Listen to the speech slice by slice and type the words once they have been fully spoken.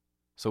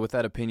So with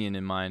that opinion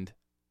in mind,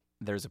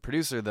 there's a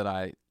producer that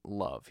I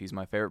love. He's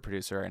my favorite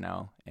producer right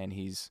now, and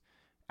he's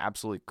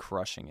absolutely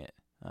crushing it.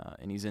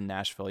 And he's in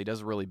Nashville. He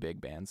does really big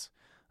bands.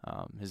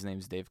 His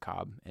name's Dave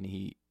Cobb, and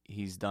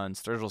he's done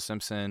Sturgill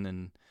Simpson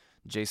and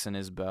Jason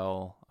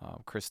Isbell,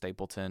 Chris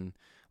Stapleton.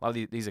 A lot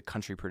of he's a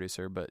country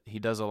producer, but he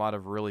does a lot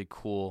of really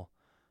cool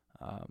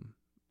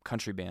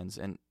country bands,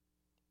 and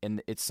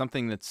it's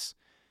something it's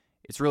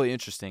really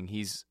interesting.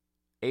 He's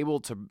able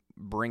to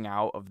bring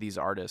out of these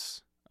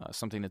artists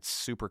something that's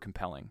super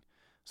compelling.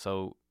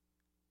 So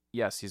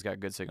yes, he's got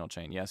good signal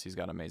chain. Yes, he's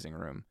got amazing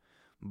room,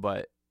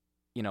 but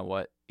you know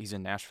what? He's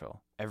in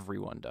Nashville.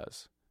 Everyone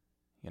does.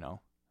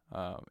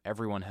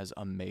 Everyone has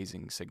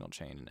amazing signal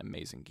chain and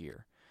amazing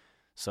gear.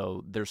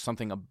 So there's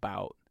something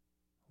about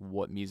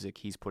what music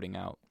he's putting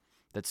out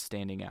that's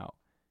standing out.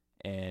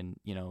 And,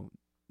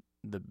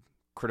 the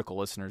critical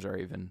listeners are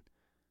even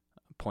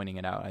pointing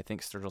it out. I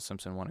think Sturgill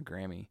Simpson won a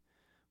Grammy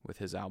with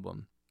his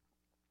album,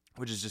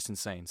 which is just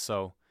insane.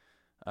 So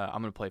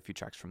I'm going to play a few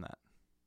tracks from that.